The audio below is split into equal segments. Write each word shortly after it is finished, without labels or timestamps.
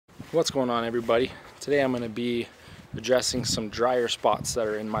What's going on, everybody? Today I'm going to be addressing some drier spots that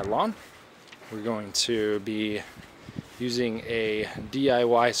are in my lawn. We're going to be using a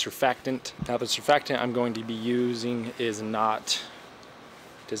DIY surfactant. Now the surfactant I'm going to be using is not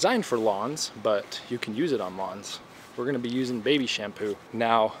designed for lawns, but you can use it on lawns. We're going to be using baby shampoo.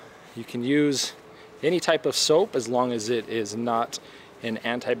 Now you can use any type of soap as long as it is not an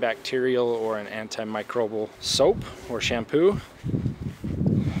antibacterial or an antimicrobial soap or shampoo,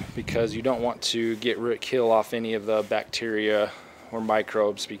 because you don't want to kill off any of the bacteria or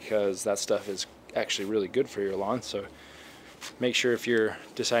microbes, because that stuff is actually really good for your lawn. So make sure if you're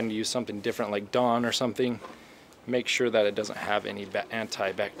deciding to use something different like Dawn or something, make sure that it doesn't have any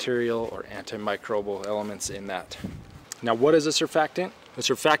antibacterial or antimicrobial elements in that. Now, what is a surfactant? A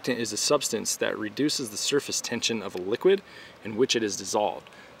surfactant is a substance that reduces the surface tension of a liquid in which it is dissolved.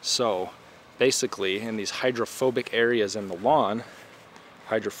 So basically, in these hydrophobic areas in the lawn,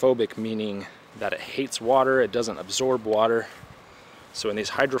 hydrophobic meaning that it hates water, it doesn't absorb water. So in these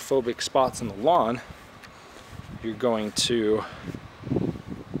hydrophobic spots in the lawn, you're going to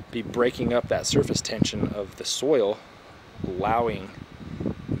be breaking up that surface tension of the soil, allowing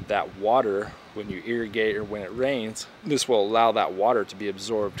that water, when you irrigate or when it rains, this will allow that water to be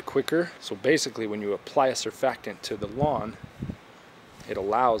absorbed quicker. So basically, when you apply a surfactant to the lawn, it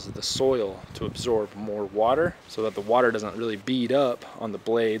allows the soil to absorb more water so that the water doesn't really bead up on the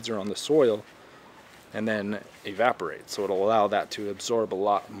blades or on the soil and then evaporate. So it'll allow that to absorb a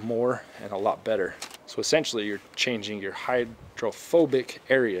lot more and a lot better. So essentially, you're changing your hydrophobic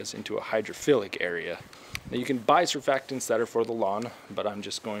areas into a hydrophilic area. Now, you can buy surfactants that are for the lawn, but I'm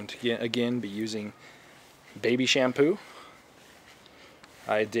just going to again be using baby shampoo.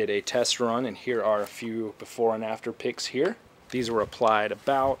 I did a test run, and here are a few before and after pics here. These were applied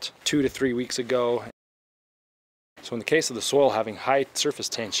about 2 to 3 weeks ago. So in the case of the soil having high surface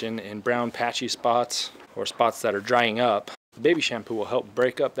tension in brown patchy spots or spots that are drying up, the baby shampoo will help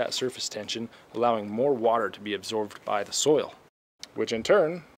break up that surface tension, allowing more water to be absorbed by the soil, which in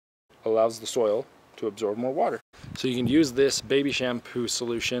turn allows the soil to absorb more water. So you can use this baby shampoo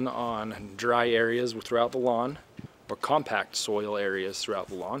solution on dry areas throughout the lawn or compact soil areas throughout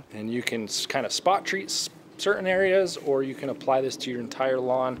the lawn, and you can kind of spot treat certain areas, or you can apply this to your entire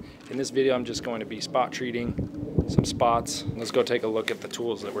lawn. In this video, I'm just going to be spot treating some spots. Let's go take a look at the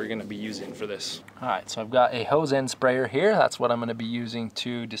tools that we're going to be using for this. All right, so I've got a hose end sprayer here. That's what I'm going to be using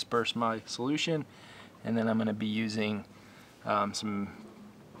to disperse my solution. And then I'm going to be using some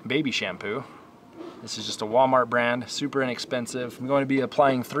baby shampoo. This is just a Walmart brand, super inexpensive. I'm going to be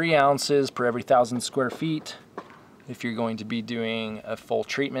applying 3 ounces per every 1,000 square feet. If you're going to be doing a full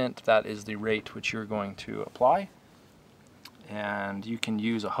treatment, that is the rate which you're going to apply. And you can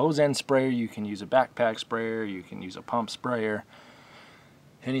use a hose end sprayer, you can use a backpack sprayer, you can use a pump sprayer,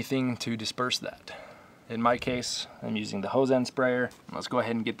 anything to disperse that. In my case, I'm using the hose end sprayer. Let's go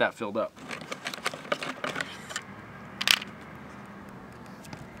ahead and get that filled up.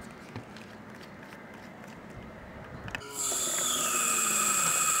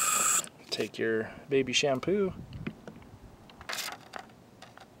 Take your baby shampoo.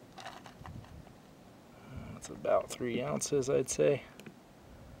 That's about 3 ounces, I'd say.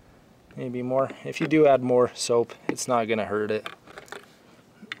 Maybe more. If you do add more soap, it's not going to hurt it.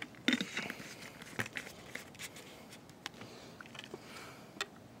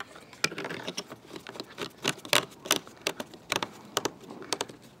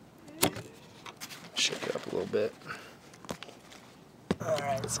 Shake it up a little bit.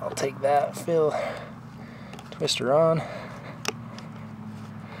 Alright, so I'll take that, fill, twist her on.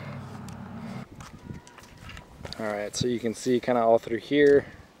 Alright, so you can see kind of all through here,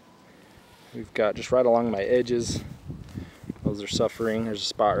 we've got just right along my edges, those are suffering. There's a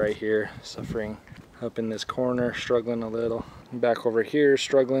spot right here, suffering. Up in this corner, struggling a little. Back over here,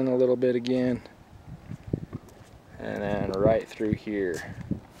 struggling a little bit again. And then right through here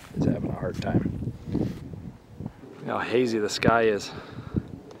is having a hard time. Look how hazy the sky is.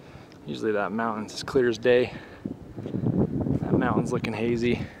 Usually that mountain's as clear as day. That mountain's looking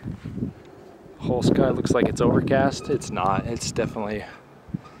hazy. The whole sky looks like it's overcast. It's not. It's definitely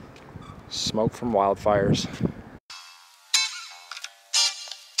smoke from wildfires.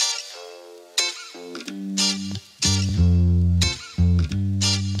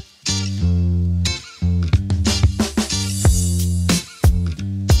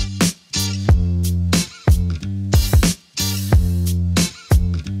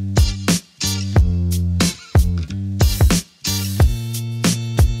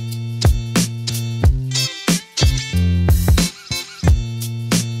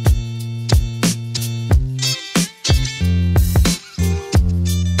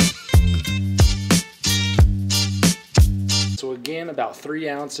 about 3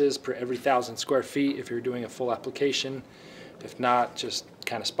 ounces per every 1,000 square feet if you're doing a full application. If not, just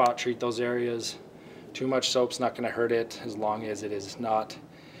kind of spot treat those areas. Too much soap's not going to hurt it as long as it is not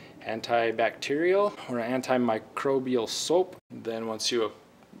anti-bacterial or anti-microbial soap. Then once you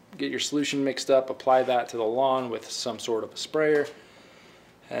get your solution mixed up, apply that to the lawn with some sort of a sprayer.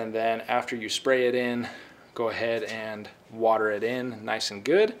 And then after you spray it in, go ahead and water it in nice and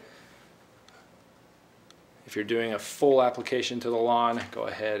good. If you're doing a full application to the lawn, go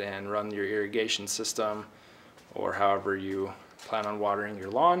ahead and run your irrigation system or however you plan on watering your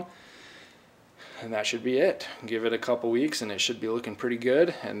lawn. And that should be it. Give it a couple weeks and it should be looking pretty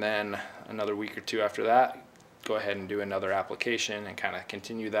good. And then another week or two after that, go ahead and do another application and kind of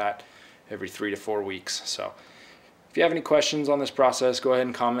continue that every 3 to 4 weeks. So if you have any questions on this process, go ahead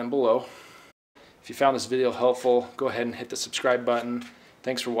and comment below. If you found this video helpful, go ahead and hit the subscribe button.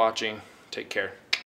 Thanks for watching. Take care.